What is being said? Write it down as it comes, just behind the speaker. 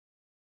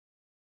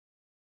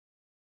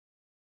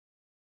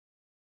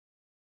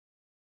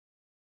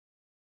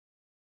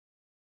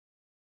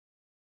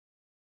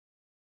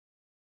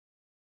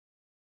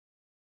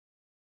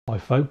Hi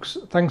folks,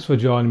 thanks for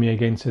joining me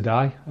again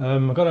today.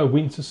 I've got a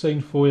winter scene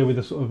for you with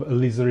a sort of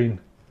alizarin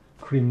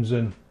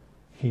crimson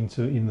hint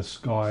in the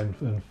sky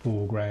and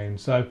foreground.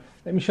 So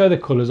let me show you the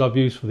colours I've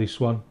used for this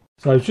one.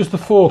 So it's just the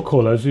four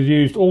colours. We've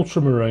used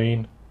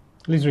ultramarine,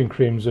 alizarin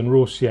crimson,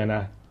 raw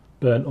sienna,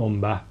 burnt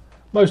umber.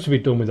 Most of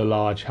it done with a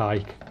large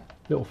hake,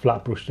 little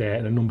flat brush there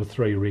and a number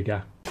 3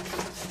 rigger.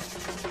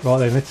 Right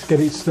then, let's get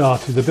it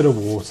started with a bit of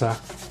water.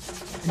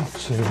 Not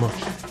too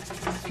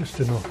much, just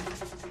enough.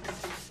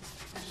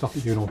 Stop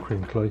it doing all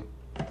crinkly,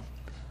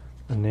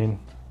 and then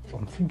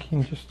I'm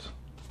thinking just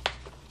a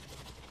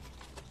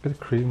bit of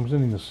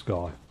crimson in the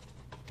sky,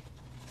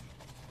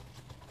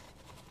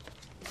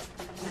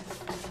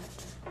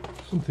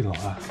 something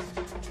like that.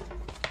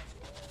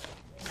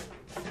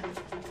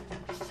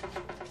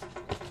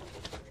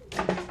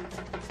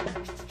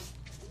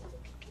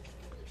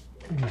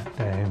 Bring that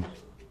down,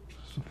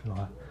 something like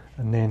that,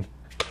 and then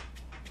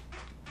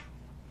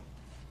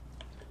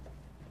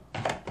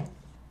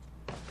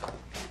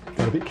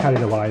got a bit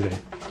carried away there.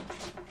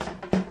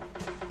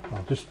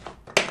 I'll just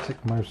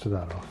take most of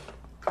that off.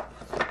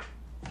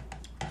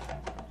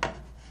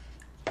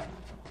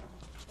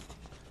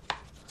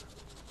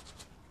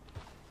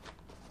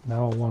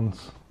 Now I'm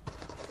just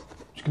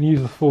going to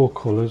use the four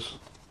colours: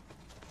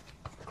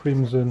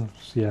 crimson,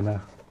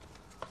 sienna,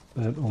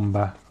 burnt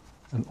umber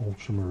and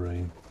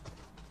ultramarine.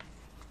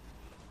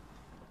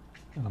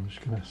 And I'm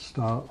just going to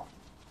start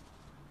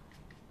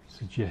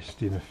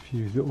suggesting a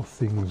few little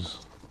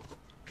things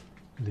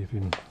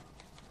living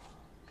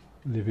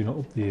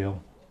up the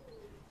hill.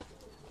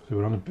 So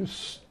we're on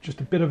just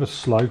a bit of a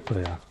slope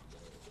here.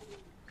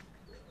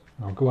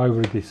 And I'll go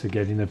over this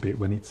again in a bit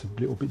when it's a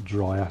little bit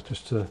drier,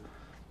 just to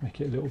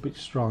make it a little bit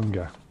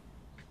stronger.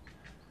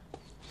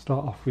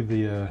 Start off with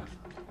the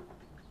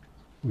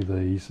with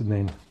these, and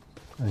then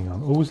hang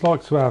on. I always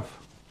like to have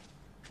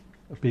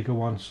a bigger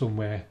one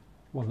somewhere,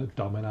 one that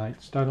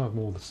dominates. Don't have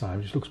them all the same,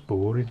 it just looks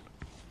boring.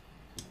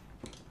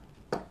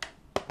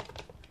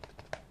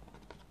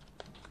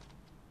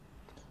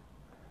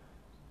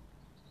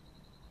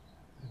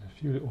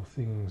 Few little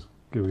things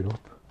going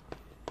up,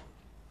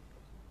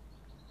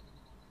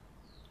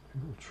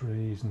 little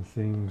trees and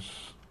things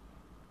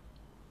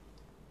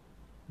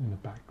in the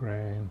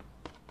background.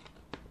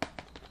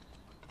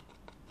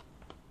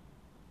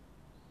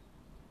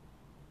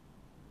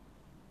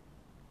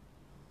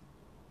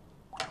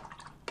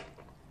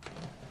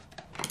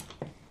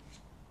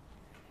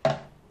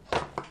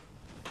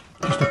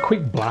 Just a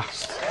quick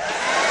blast.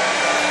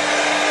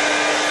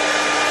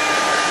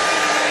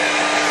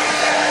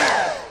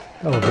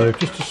 That'll do,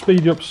 just to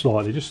speed you up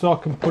slightly, just so I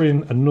can put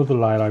in another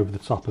layer over the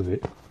top of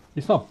it.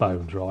 It's not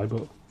bone dry,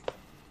 but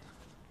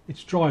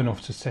it's dry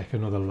enough to take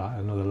another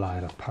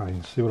layer of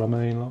paint. See what I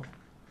mean? Look,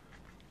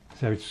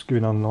 see how it's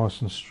going on nice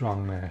and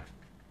strong there.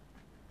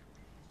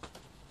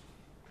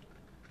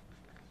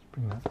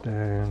 Bring that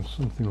down,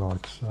 something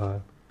like so.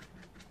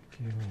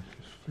 Again,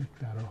 just flick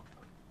that up.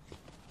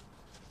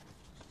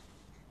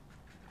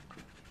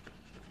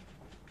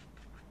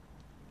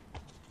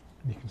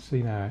 You can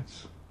see now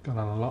it's gone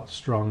on a lot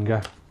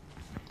stronger.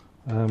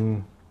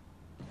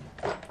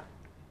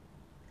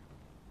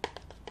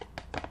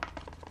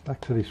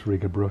 Back to this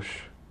rigger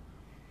brush,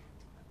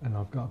 and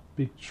I've got a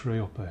big tree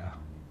up there.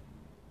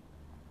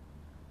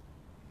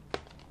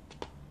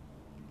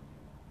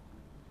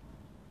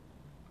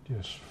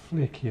 Just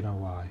flicking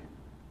away.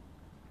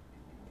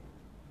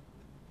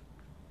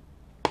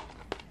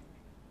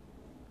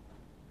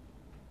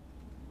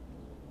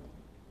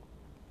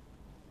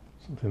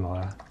 Something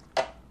like that.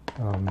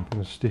 I'm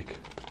going to stick,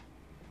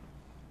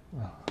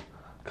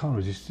 can't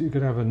resist, you're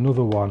going to have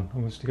another one.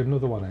 I'm going to stick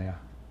another one here,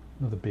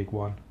 another big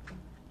one.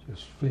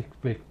 Just flick,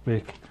 flick,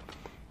 flick.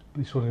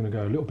 This one's going to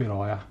go a little bit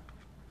higher.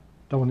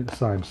 Don't want it the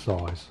same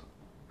size.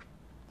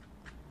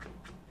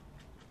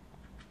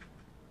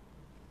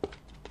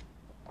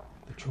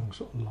 The trunk's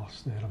sort of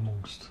lost there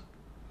amongst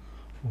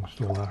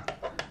all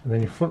that. And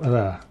then in front of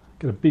that,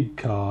 get a big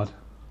card.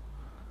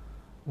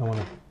 I want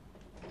a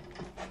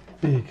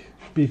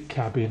big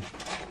cabin.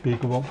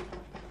 Bigger one,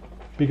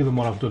 bigger than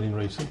what I've done in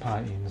recent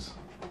paintings.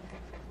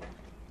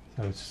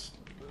 So it's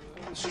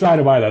straight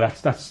away though,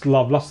 that's I've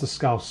lost the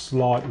scale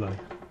slightly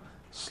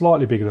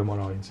bigger than what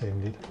I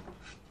intended.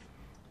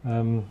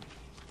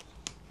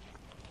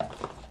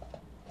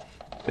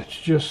 Let's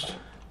just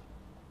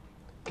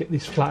get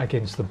this flat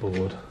against the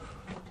board.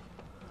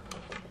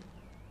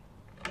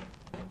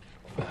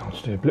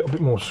 Let's do a little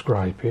bit more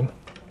scraping.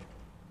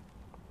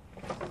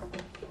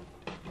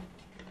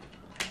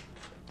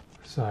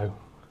 So.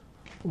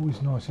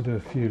 Always nice to do a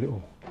few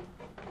little,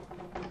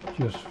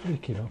 just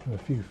flicking up, and a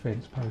few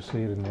fence posts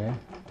here and there.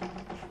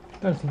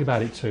 Don't think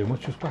about it too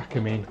much, just whack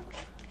them in.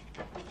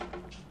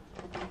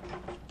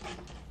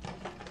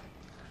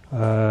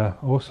 I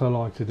also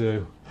like to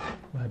do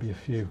maybe a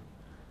few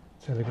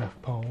telegraph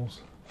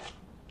poles.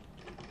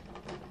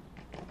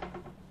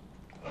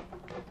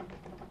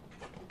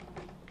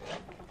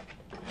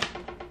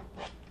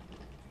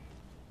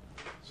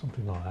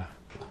 Something like that.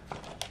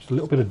 Just a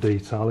little bit of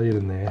detail here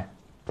and there.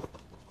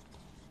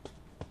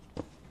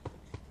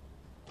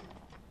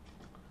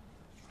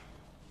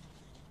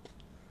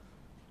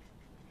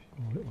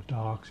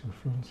 more darks in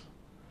front.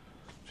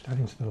 Just add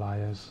into the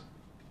layers.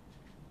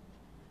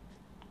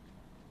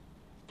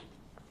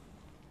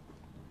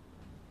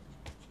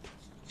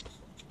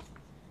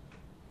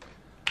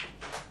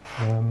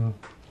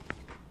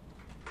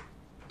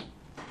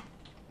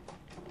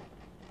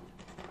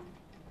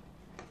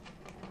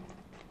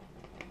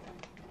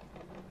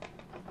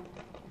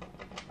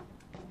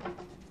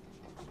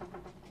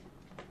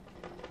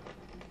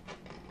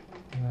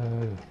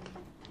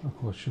 Not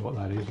quite sure what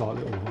that is, like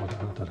little, I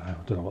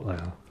don't know what they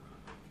are.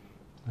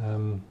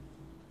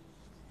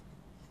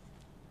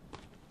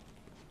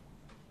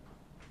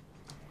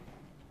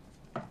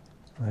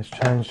 Let's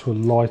change to a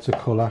lighter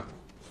colour.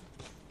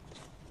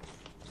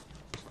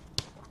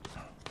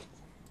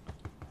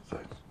 So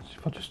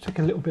if I just take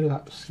a little bit of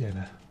that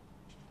sienna.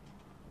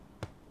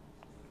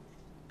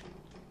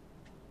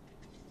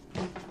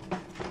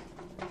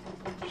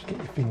 Just get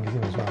your fingers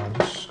in as well and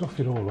just scuff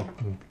it all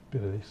up, and a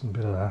bit of this and a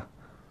bit of that.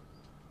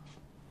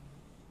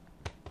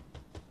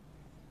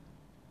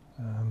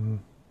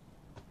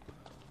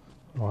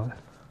 Right.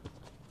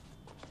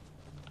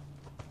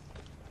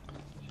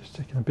 Just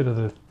taking a bit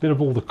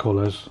of all the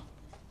colours,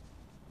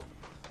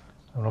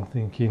 and I'm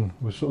thinking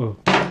we're sort of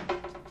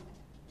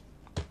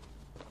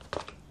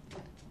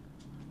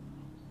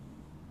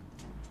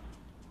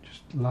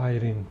just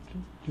layering,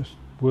 just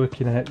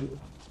working out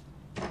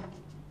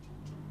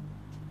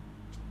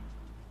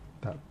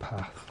that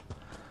path,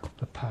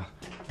 the path.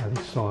 Now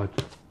this side.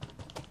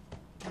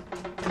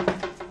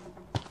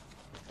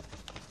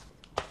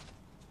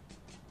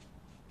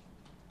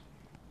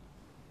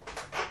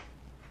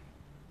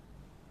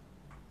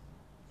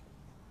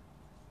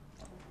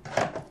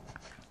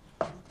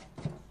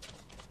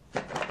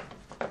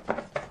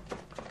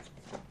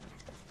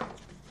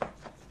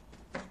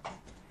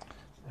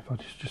 I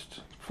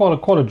just follow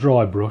quite a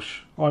dry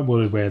brush. I ain't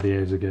worried where the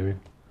hairs are going.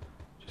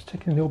 Just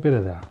taking a little bit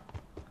of that, a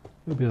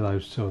little bit of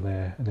those two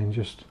there, and then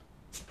just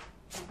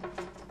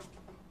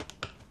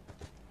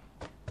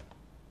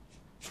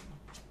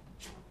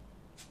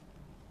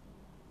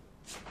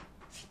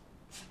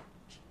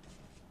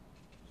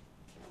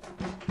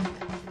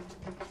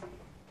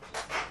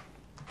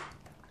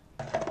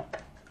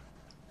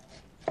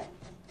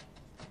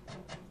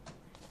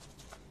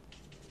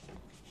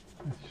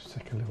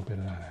take a little bit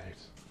of that out.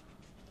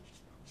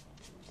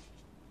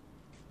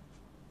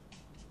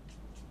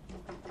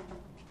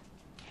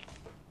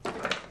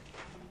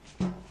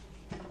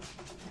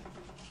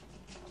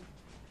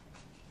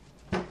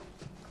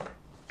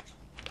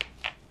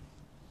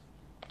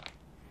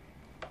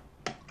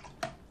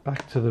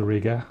 Back to the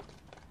rigger,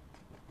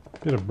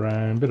 bit of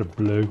brown, bit of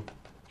blue,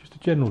 just a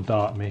general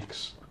dark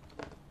mix.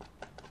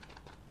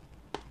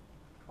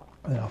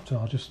 And after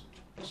I'll just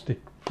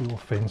stick a few more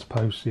fence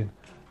posts in.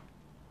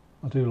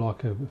 I do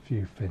like a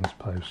few fence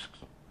posts.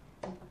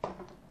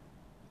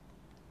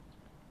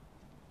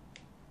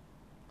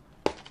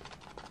 Let's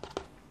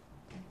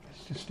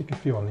just stick a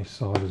few on this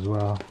side as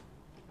well.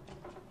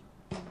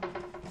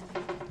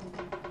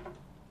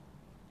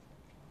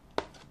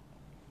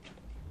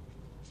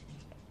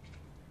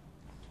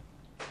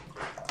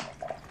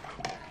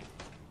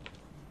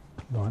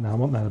 Right, now I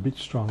want that a bit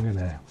stronger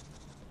now.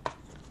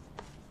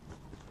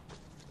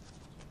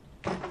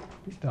 A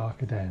bit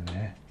darker down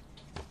there.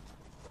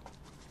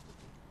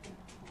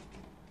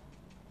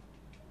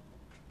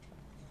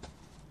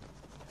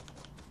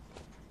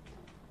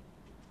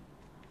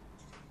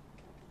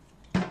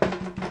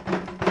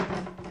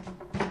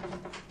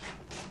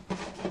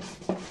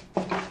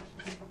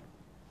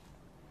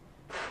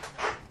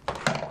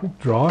 Quick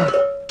dry.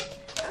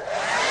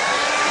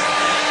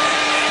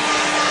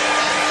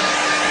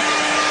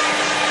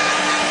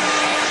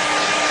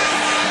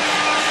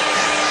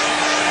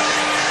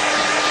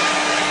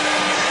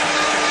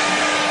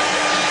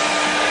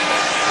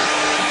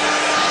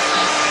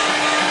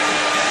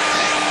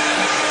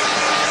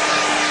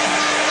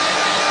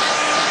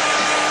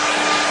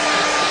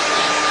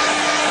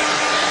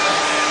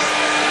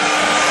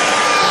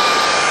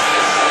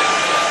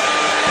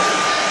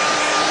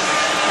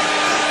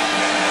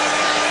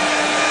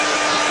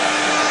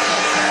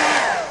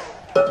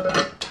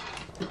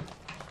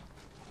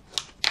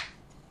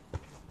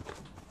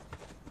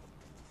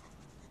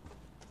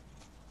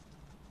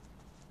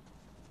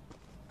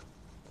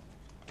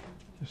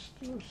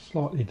 Just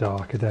slightly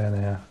darker down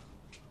here.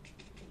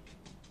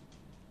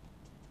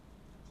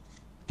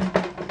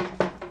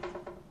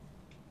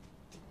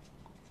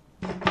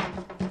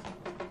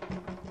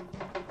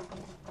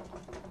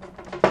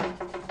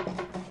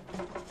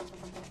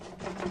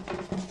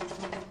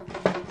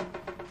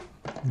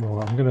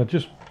 Right, I'm going to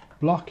just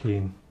block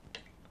in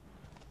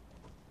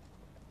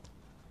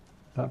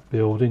that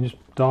building, just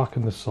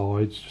darken the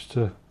sides just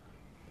to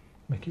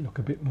make it look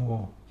a bit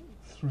more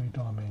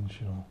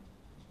three-dimensional.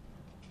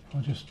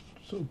 I'll just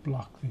sort of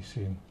block this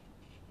in.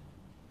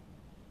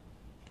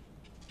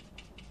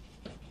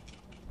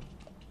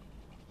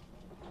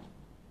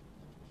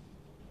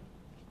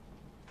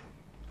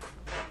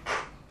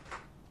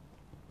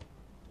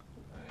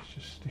 Let's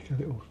just stick a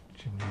little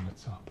chimney on the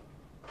top.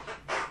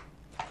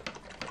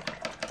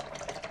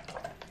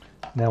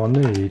 Now I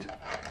need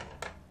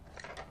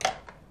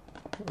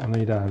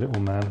our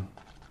little man.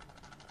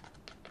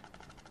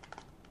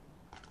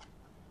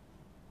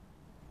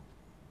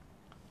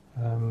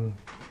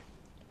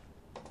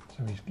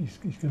 So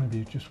he's going to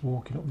be just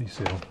walking up this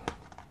hill.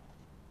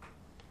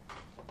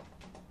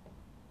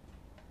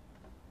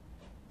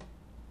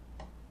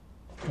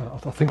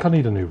 I think I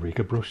need a new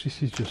rigger brush.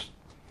 This is just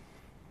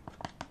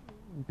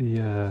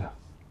the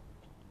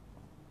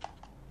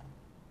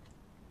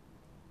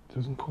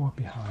doesn't quite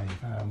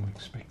behave how I'm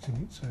expecting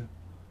it to.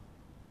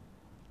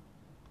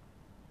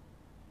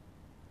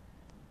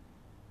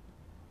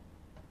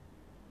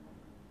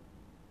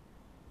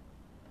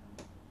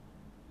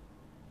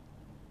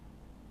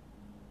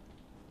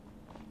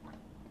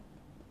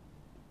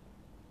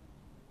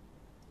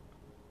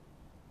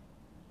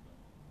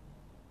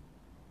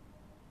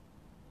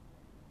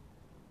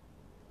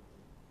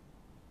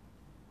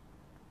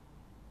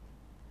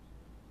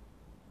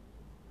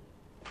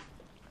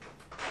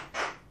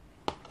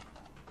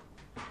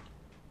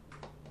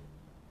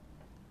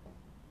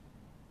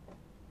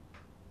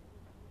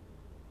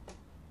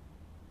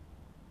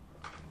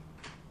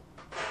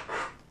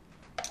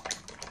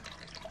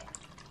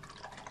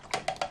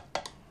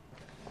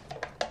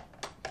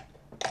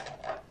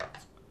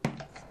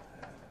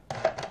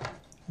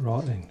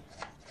 Right then,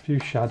 a few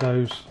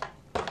shadows.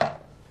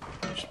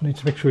 Just need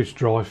to make sure it's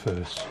dry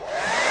first.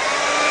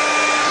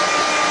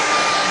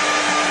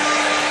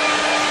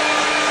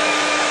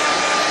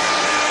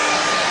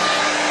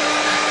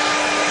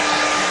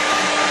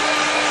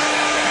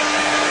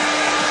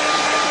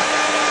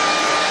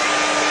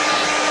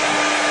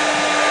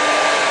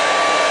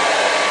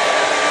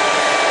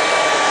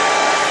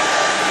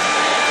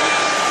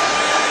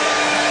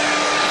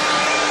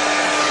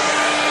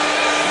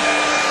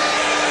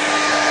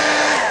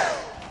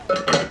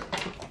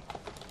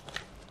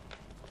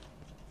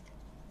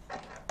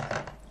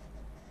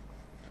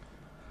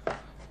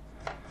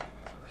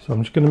 So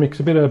I'm just going to mix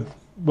a bit of,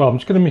 well, I'm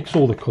just going to mix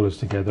all the colours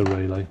together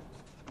really.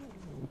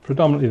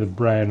 Predominantly the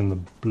brown and the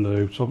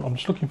blue, so I'm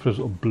just looking for a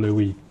sort of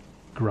bluey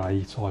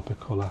grey type of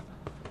colour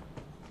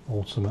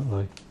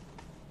ultimately.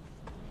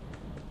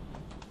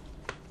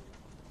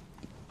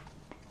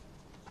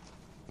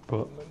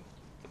 But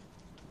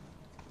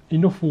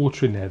enough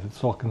water in there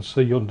so I can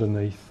see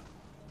underneath,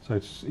 so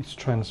it's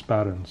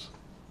transparent.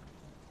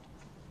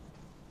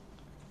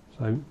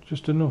 So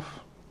just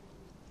enough,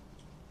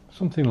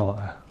 something like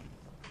that.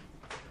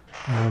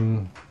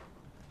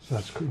 So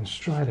that's cutting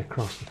straight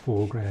across the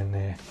foreground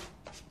there.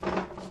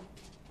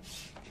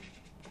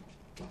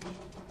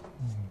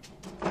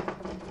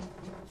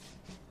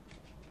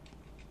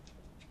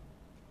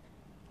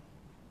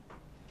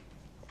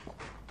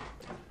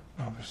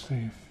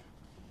 Obviously,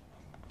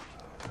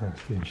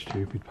 that's being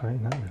stupid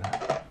painting that with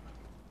that.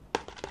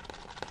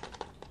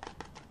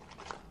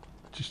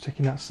 Just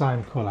taking that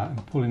same colour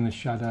and pulling the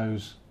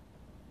shadows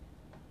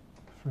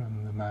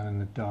from the man and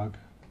the dog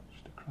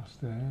just across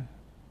there.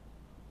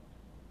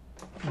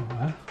 Like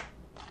that.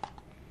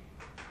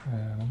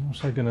 And I'm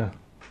also going to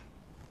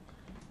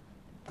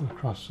go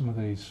across some of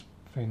these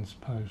fence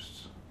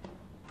posts.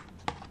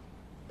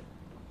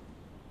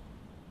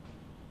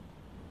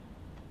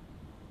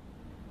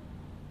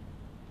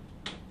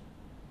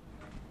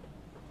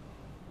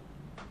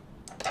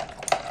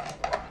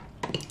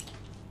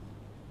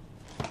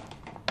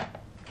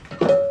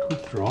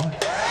 Quick dry.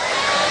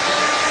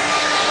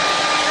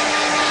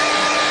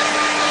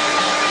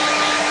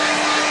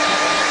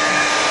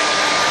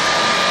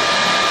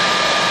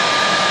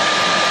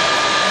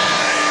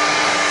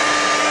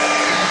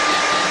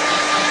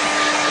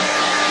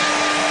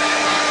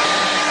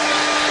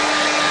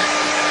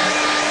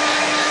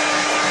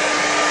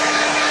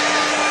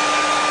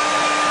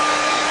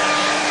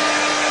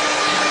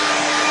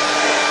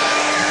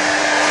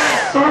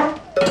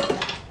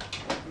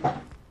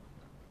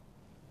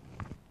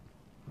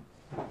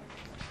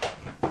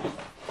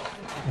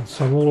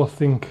 So all I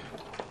think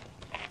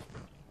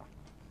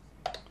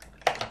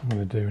I'm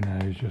going to do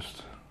now is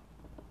just,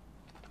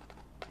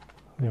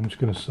 I'm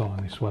just going to sign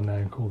this one now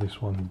and call this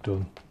one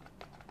done.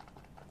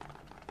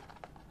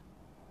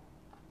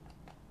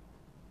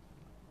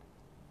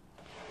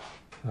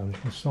 So I'm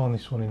just going to sign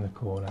this one in the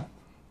corner.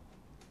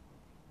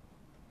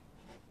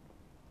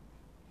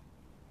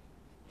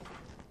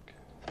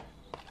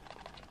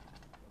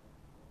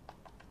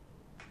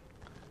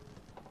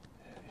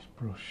 Yeah, this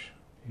brush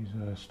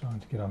is starting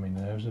to get on my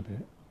nerves a bit.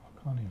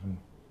 I can't even.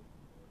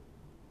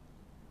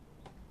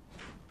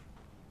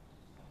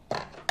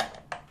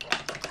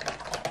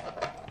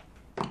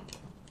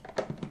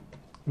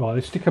 Right,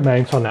 let's stick a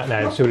mount on that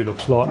now and see what it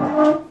looks like.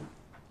 So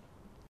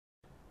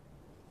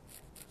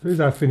here's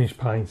our finished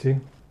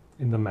painting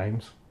in the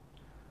mount.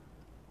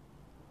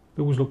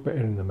 They always look better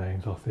in the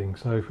mount, I think.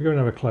 So if we go and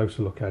have a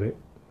closer look at it.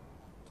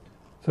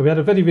 So we had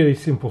a very, very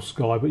simple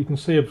sky, but you can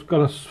see I've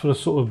got a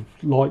sort of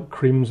light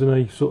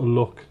crimson-y sort of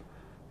look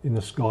in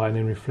the sky, and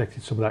then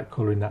reflected some of that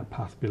colour in that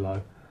path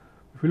below.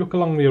 If we look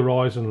along the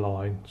horizon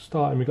line,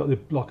 starting, we've got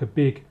like a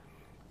big,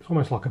 it's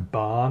almost like a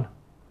barn,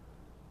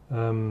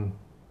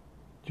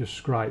 just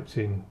scraped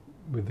in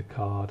with the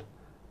card,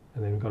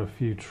 and then we've got a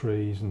few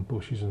trees and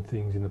bushes and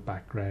things in the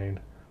background,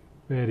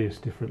 various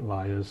different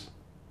layers.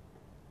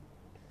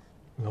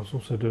 And I was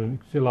also doing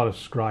a lot of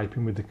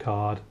scraping with the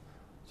card,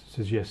 such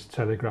as yes,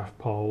 telegraph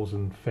poles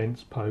and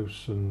fence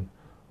posts and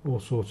all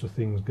sorts of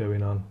things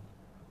going on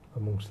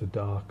amongst the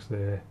darks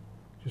there,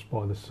 just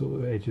by the sort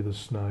of edge of the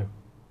snow.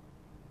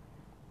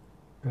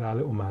 And our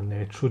little man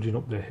there trudging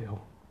up the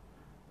hill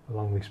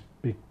along this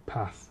big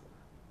path,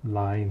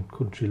 lane,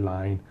 country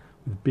lane,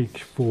 with big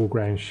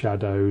foreground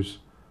shadows,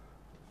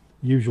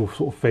 usual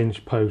sort of fence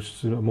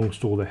posts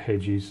amongst all the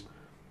hedges.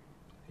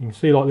 You can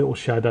see like little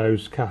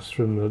shadows cast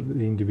from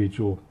the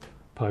individual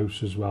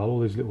posts as well.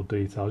 All these little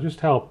details just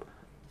help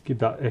give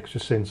that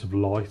extra sense of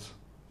light.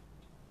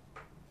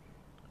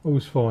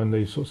 Always find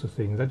these sorts of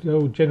things that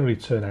generally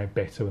turn out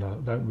better when I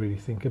don't really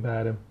think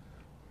about them.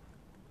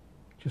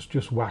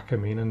 Just whack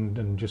them in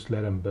and just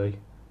let them be.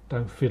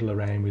 Don't fiddle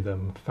around with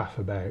them, faff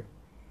about.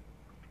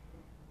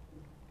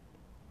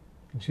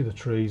 You can see the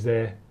trees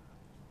there.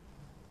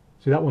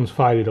 See, that one's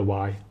faded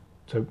away,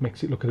 so it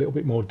makes it look a little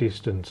bit more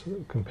distant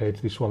compared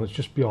to this one that's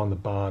just behind the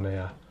barn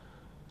here.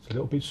 It's a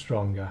little bit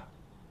stronger.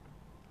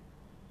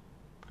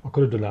 I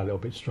could have done that a little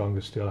bit stronger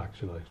still,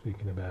 actually,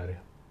 speaking about it.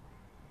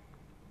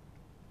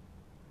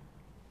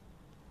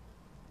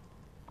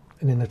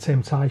 And then the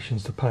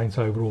temptations to paint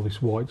over all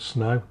this white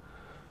snow,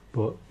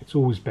 but it's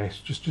always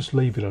best just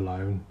leave it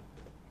alone.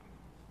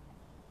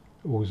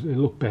 Always,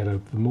 it'll look better.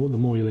 The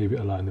more you leave it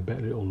alone, the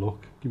better it'll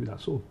look. Give it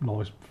that sort of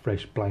nice,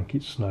 fresh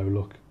blanket snow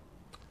look.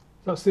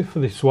 That's it for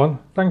this one.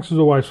 Thanks as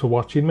always for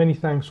watching. Many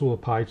thanks to all the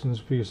patrons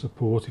for your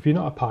support. If you're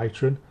not a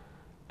patron,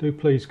 do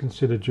please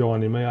consider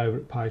joining me over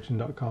at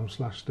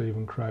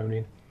patreon.com/Stephen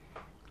Cronin.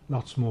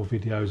 Lots more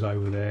videos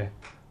over there.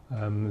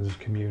 There's a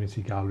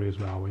community gallery as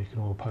well where you can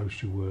all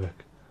post your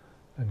work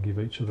and give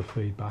each other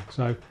feedback.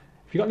 So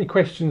if you've got any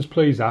questions,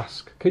 please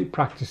ask. Keep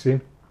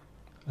practicing,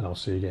 and I'll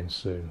see you again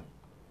soon.